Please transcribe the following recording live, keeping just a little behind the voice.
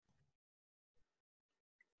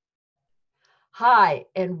Hi,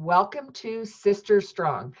 and welcome to Sister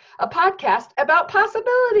Strong, a podcast about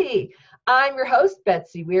possibility. I'm your host,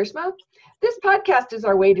 Betsy Wiersma. This podcast is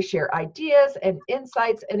our way to share ideas and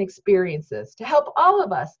insights and experiences to help all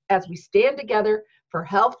of us as we stand together for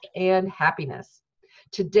health and happiness.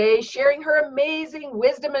 Today, sharing her amazing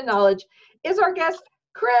wisdom and knowledge is our guest,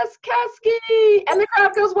 Chris Keski, and the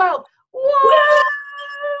crowd goes wild. Woo!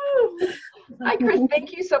 Hi, Chris.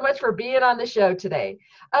 Thank you so much for being on the show today.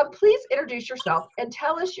 Please introduce yourself and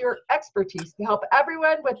tell us your expertise to help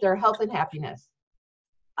everyone with their health and happiness.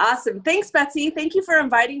 Awesome. Thanks, Betsy. Thank you for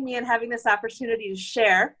inviting me and having this opportunity to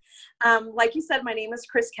share. Like you said, my name is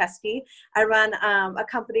Chris Keski. I run a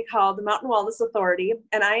company called the Mountain Wellness Authority,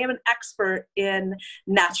 and I am an expert in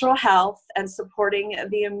natural health and supporting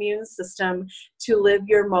the immune system to live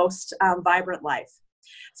your most vibrant life.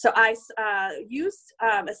 So I use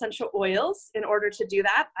essential oils in order to do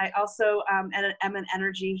that. I also am an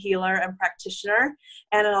energy healer and practitioner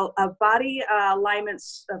and a body alignment,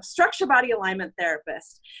 structure body alignment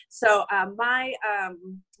therapist. So my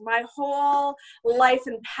whole life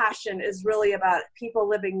and passion is really about people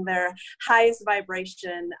living their highest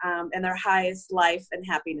vibration and their highest life and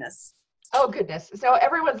happiness. Oh, goodness. So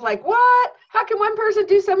everyone's like, what? How can one person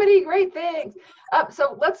do so many great things?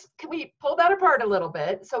 So can we pull that apart a little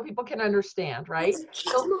bit so people can understand, right?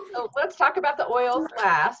 So let's talk about the oils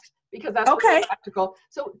last, because that's okay. Practical.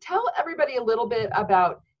 So tell everybody a little bit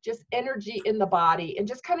about just energy in the body and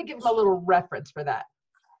just kind of give them a little reference for that.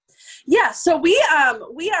 Yeah, so we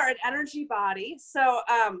are an energy body. So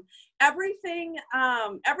everything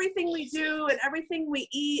we do and everything we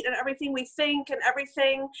eat and everything we think and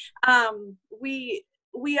everything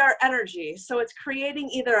we are energy. So it's creating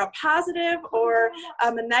either a positive or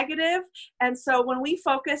a negative. And so when we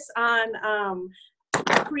focus on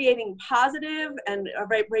creating positive and a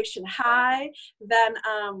vibration high, then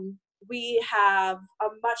we have a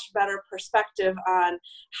much better perspective on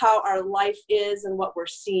how our life is and what we're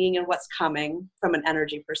seeing and what's coming from an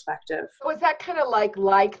energy perspective. So is that kind of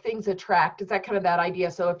like things attract? Is that kind of that idea?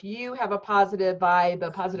 So if you have a positive vibe, a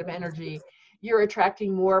positive energy, you're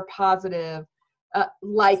attracting more positive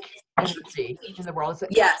like energy in the world. Is it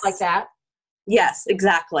yes. like that? Yes,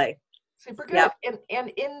 exactly. Super good. Yep. And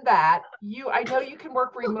in that, I know you can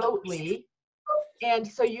work remotely. And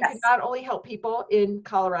so you can not only help people in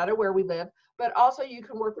Colorado where we live, but also you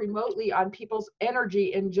can work remotely on people's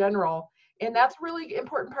energy in general. And that's really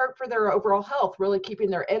important part for their overall health, really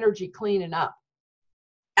keeping their energy clean and up.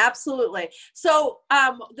 Absolutely. So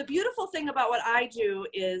the beautiful thing about what I do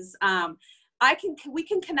is we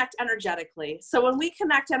can connect energetically. So when we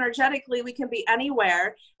connect energetically, we can be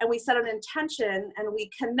anywhere and we set an intention and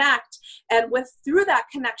we connect. And through that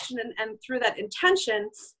connection and through that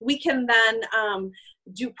intention, we can then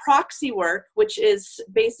do proxy work, which is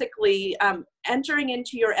basically entering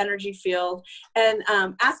into your energy field and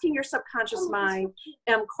asking your subconscious mind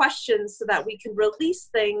questions so that we can release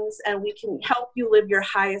things and we can help you live your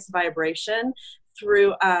highest vibration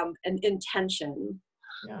through an intention.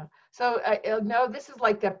 Yeah. So no, this is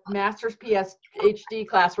like the master's PhD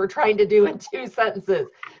class we're trying to do in 2 sentences.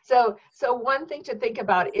 So one thing to think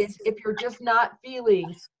about is if you're just not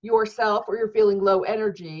feeling yourself or you're feeling low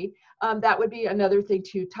energy, that would be another thing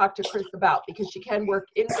to talk to Chris about, because she can work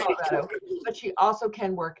in Colorado, but she also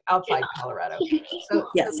can work outside Colorado. So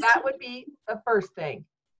that would be the first thing.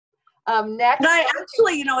 Next. And I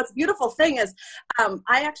actually, what's beautiful thing is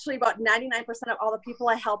I actually, about 99% of all the people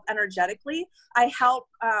I help energetically, I help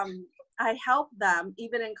them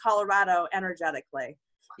even in Colorado energetically.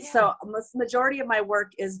 Yeah. So the majority of my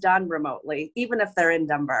work is done remotely, even if they're in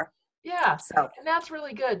Denver. Yeah, so. And that's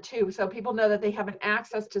really good too. So people know that they have an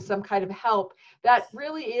access to some kind of help that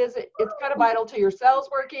really it's kind of vital to your cells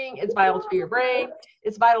working. It's vital to your brain.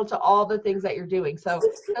 It's vital to all the things that you're doing. So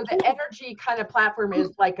the energy kind of platform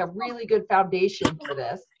is like a really good foundation for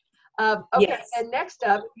this. Okay, yes. And next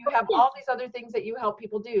up, you have all these other things that you help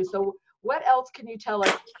people do. So what else can you tell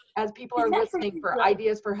us as people are listening for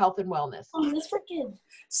ideas for health and wellness? Oh, that's for kids.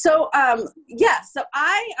 So, so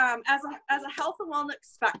I, as a health and wellness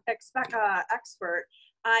expert,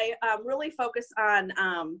 I really focus on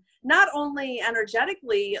not only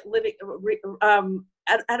energetically living,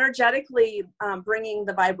 bringing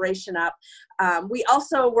the vibration up. We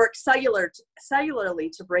also work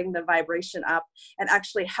cellularly to bring the vibration up and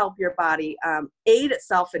actually help your body aid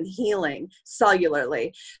itself in healing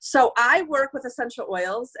cellularly. So I work with essential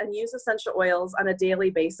oils and use essential oils on a daily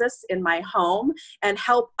basis in my home and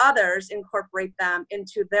help others incorporate them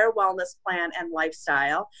into their wellness plan and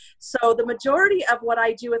lifestyle. So the majority of what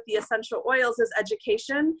I do with the essential oils is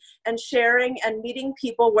education and sharing and meeting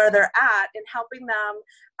people where they're at and helping them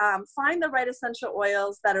find the right essential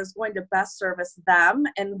oils that is going to best service them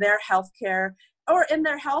and their healthcare or in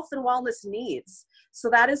their health and wellness needs. So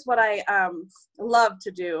that is what I love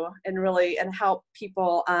to do and help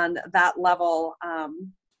people on that level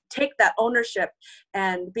take that ownership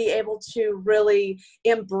and be able to really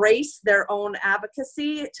embrace their own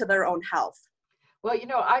advocacy to their own health. Well,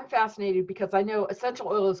 I'm fascinated because I know essential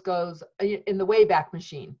oils goes in the Wayback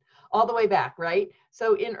Machine, all the way back, right?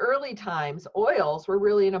 So in early times, oils were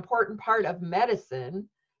really an important part of medicine,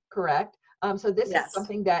 correct? So this Yes. is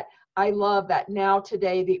something that I love, that now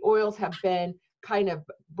today the oils have been kind of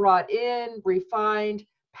brought in, refined,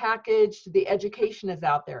 packaged, the education is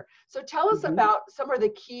out there. So tell us about some of the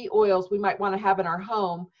key oils we might want to have in our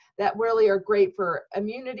home that really are great for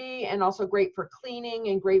immunity and also great for cleaning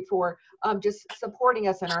and great for just supporting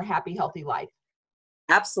us in our happy, healthy life.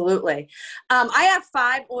 Absolutely. I have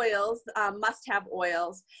 5 oils, must-have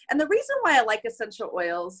oils. And the reason why I like essential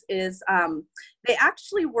oils is they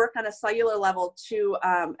actually work on a cellular level to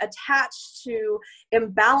attach to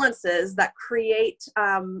imbalances that create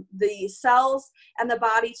the cells and the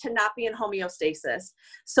body to not be in homeostasis.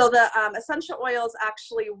 So the essential oils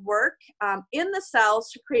actually work in the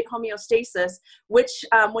cells to create homeostasis, which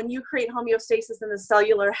when you create homeostasis in the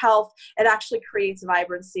cellular health, it actually creates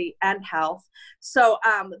vibrancy and health. So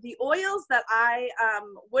the oils that I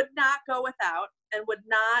would not go without and would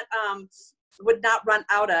not run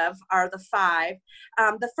out of are the 5.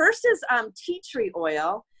 The first is tea tree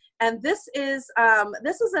oil, and this is an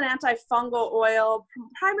antifungal oil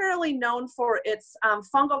primarily known for its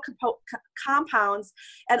fungal compounds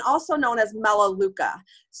and also known as melaleuca.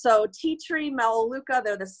 So tea tree, melaleuca,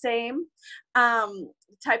 they're the same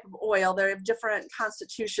type of oil. They have different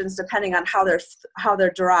constitutions depending on how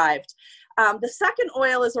they're derived. The second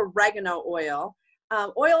oil is oregano oil.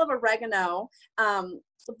 Oil of oregano.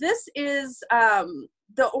 This is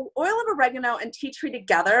the oil of oregano and tea tree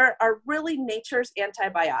together are really nature's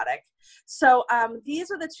antibiotic. So these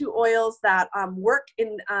are the 2 oils that work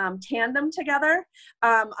in tandem together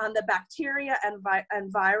on the bacteria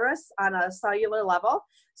and virus on a cellular level.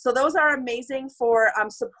 So those are amazing for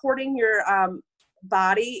supporting your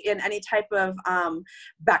body in any type of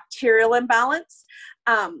bacterial imbalance.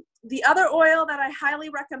 The other oil that I highly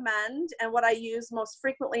recommend and what I use most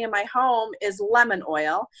frequently in my home is lemon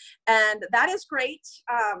oil. And that is great.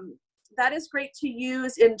 That is great to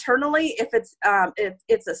use internally if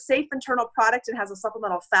it's a safe internal product and has a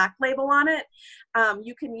supplemental fact label on it.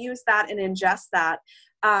 You can use that and ingest that.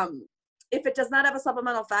 If it does not have a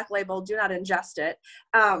supplemental fact label, do not ingest it.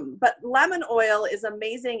 But lemon oil is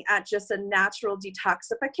amazing at just a natural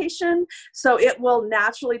detoxification. So it will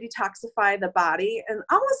naturally detoxify the body, and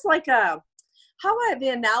almost like the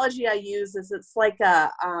analogy I use is it's like a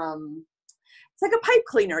pipe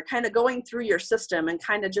cleaner kind of going through your system and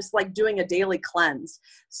kind of just like doing a daily cleanse.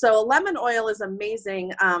 So lemon oil is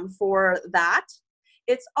amazing for that.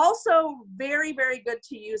 It's also very, very good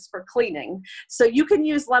to use for cleaning. So you can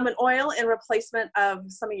use lemon oil in replacement of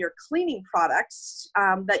some of your cleaning products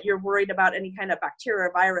that you're worried about any kind of bacteria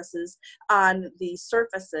or viruses on the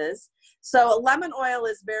surfaces. So lemon oil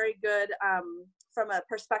is very good from a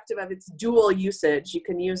perspective of its dual usage. You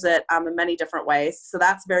can use it in many different ways. So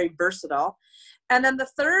that's very versatile. And then the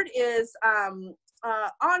third is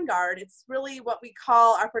On Guard. It's really what we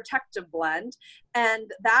call our protective blend,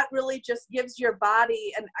 and that really just gives your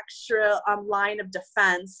body an extra line of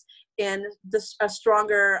defense in a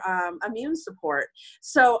stronger immune support.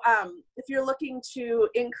 If you're looking to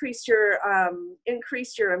increase your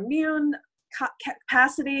immune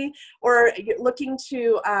capacity, or you're looking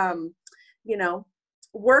to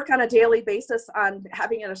work on a daily basis on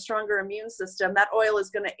having a stronger immune system, that oil is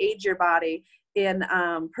going to aid your body in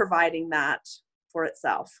providing that for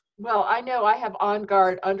itself. Well, I know I have On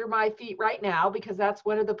Guard under my feet right now because that's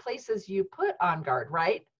one of the places you put On Guard,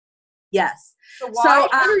 right? Yes. So why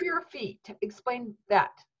under your feet? Explain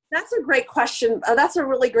that. That's a great question. That's a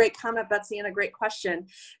really great comment, Betsy, and a great question.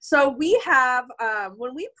 So we have,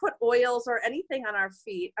 when we put oils or anything on our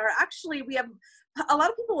feet, or actually we have, a lot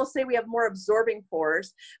of people will say we have more absorbing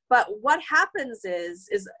pores, but what happens is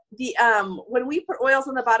when we put oils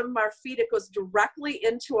on the bottom of our feet, it goes directly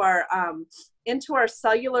into our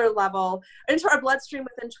cellular level, into our bloodstream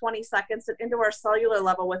within 20 seconds, and into our cellular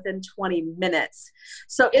level within 20 minutes.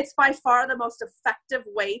 So it's by far the most effective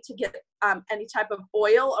way to get any type of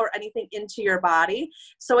oil or anything into your body.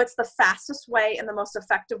 So it's the fastest way and the most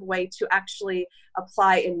effective way to actually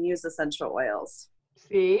apply and use essential oils.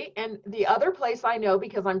 See, and the other place I know,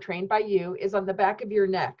 because I'm trained by you, is on the back of your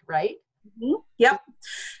neck, right? Yep.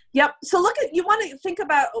 Yep. So you want to think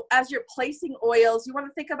about, as you're placing oils, you want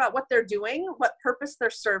to think about what they're doing, what purpose they're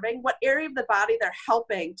serving, what area of the body they're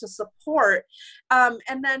helping to support.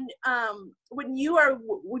 And then when you're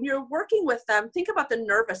working with them, think about the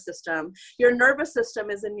nervous system. Your nervous system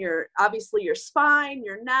is in obviously your spine,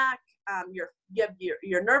 your neck,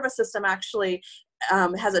 your nervous system actually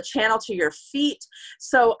has a channel to your feet.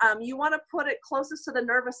 So you want to put it closest to the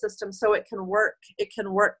nervous system so it can work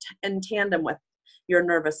in tandem with your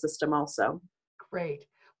nervous system also. Great.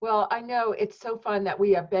 Well, I know it's so fun that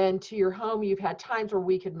we have been to your home. You've had times where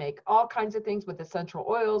we could make all kinds of things with essential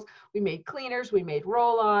oils. We made cleaners, we made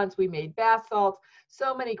roll-ons, we made bath salts,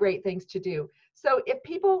 so many great things to do. So if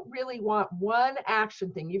people really want one action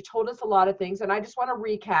thing, you've told us a lot of things, and I just want to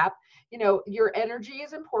recap, your energy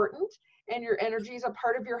is important, and your energy is a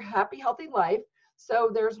part of your happy, healthy life.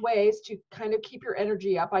 So there's ways to kind of keep your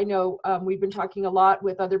energy up. I know we've been talking a lot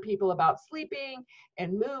with other people about sleeping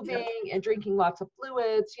and moving and drinking lots of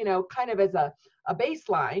fluids, kind of as a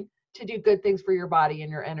baseline to do good things for your body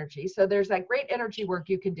and your energy. So there's that great energy work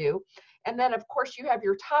you can do. And then, of course, you have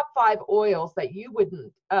your top 5 oils that you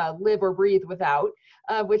wouldn't live or breathe without,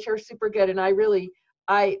 which are super good. And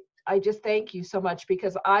I just thank you so much,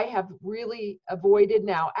 because I have really avoided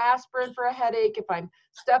now aspirin for a headache. If I'm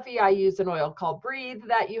stuffy, I use an oil called Breathe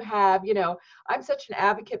that you have. I'm such an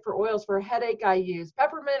advocate for oils for a headache. I use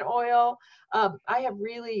peppermint oil. I have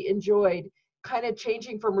really enjoyed kind of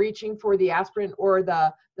changing from reaching for the aspirin or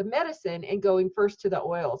the medicine and going first to the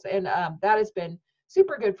oils. And that has been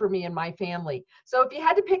super good for me and my family. So if you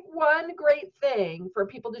had to pick one great thing for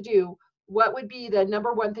people to do, what would be the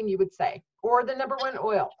number one thing you would say, or the number one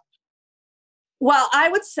oil? Well, I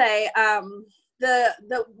would say the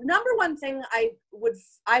number one thing I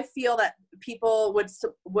feel that people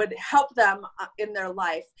would help them in their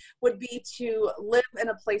life would be to live in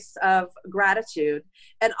a place of gratitude,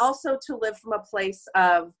 and also to live from a place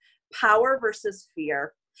of power versus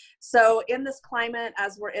fear. So in this climate,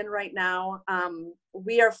 as we're in right now,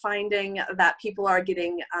 we are finding that people are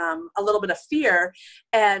getting a little bit of fear.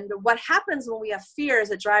 And what happens when we have fear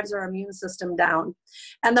is it drives our immune system down.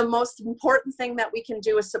 And the most important thing that we can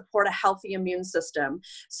do is support a healthy immune system.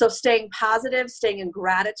 So staying positive, staying in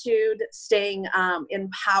gratitude, staying in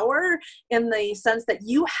power, in the sense that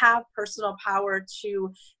you have personal power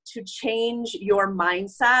to change your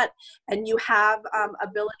mindset, and you have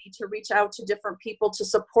ability to reach out to different people to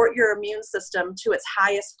support your immune system to its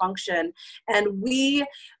highest function. And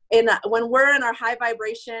when we're in our high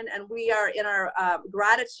vibration and we are in our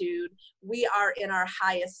gratitude, we are in our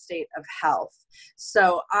highest state of health.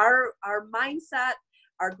 So our mindset,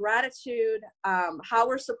 our gratitude, how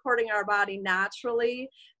we're supporting our body naturally.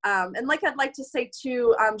 And like I'd like to say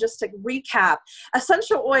too, just to recap,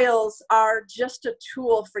 essential oils are just a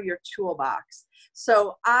tool for your toolbox.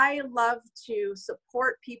 So I love to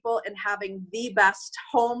support people in having the best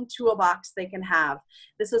home toolbox they can have.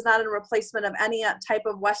 This is not a replacement of any type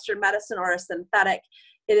of Western medicine or a synthetic.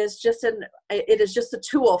 It is just a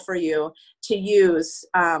tool for you to use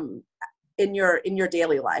in your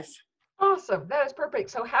daily life. Awesome. That is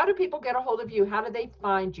perfect. So how do people get a hold of you? How do they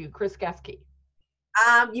find you, Chris Geske?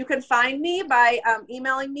 You can find me by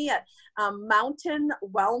emailing me at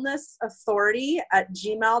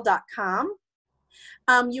mountainwellnessauthority@gmail.com.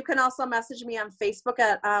 You can also message me on Facebook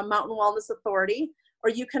at Mountain Wellness Authority,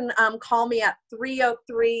 or you can call me at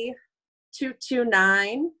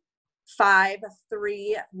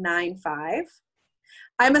 303-229-5395.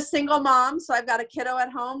 I'm a single mom, so I've got a kiddo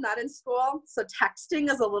at home, not in school. So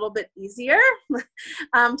texting is a little bit easier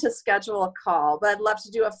to schedule a call. But I'd love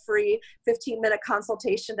to do a free 15-minute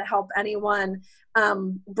consultation to help anyone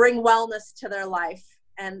bring wellness to their life,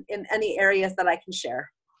 and in any areas that I can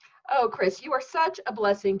share. Oh, Chris, you are such a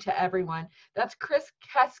blessing to everyone. That's Chris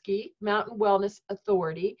Geske, Mountain Wellness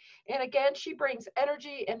Authority. And again, she brings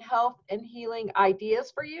energy and health and healing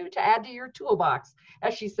ideas for you to add to your toolbox,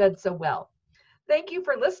 as she said so well. Thank you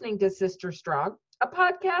for listening to Sister Strong, a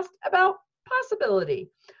podcast about possibility.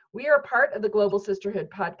 We are part of the Global Sisterhood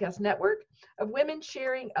Podcast Network of women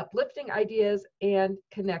sharing uplifting ideas and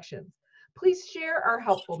connections. Please share our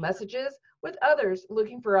helpful messages with others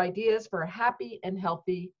looking for ideas for a happy and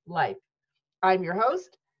healthy life. I'm your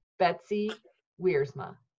host, Betsy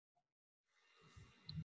Wiersma.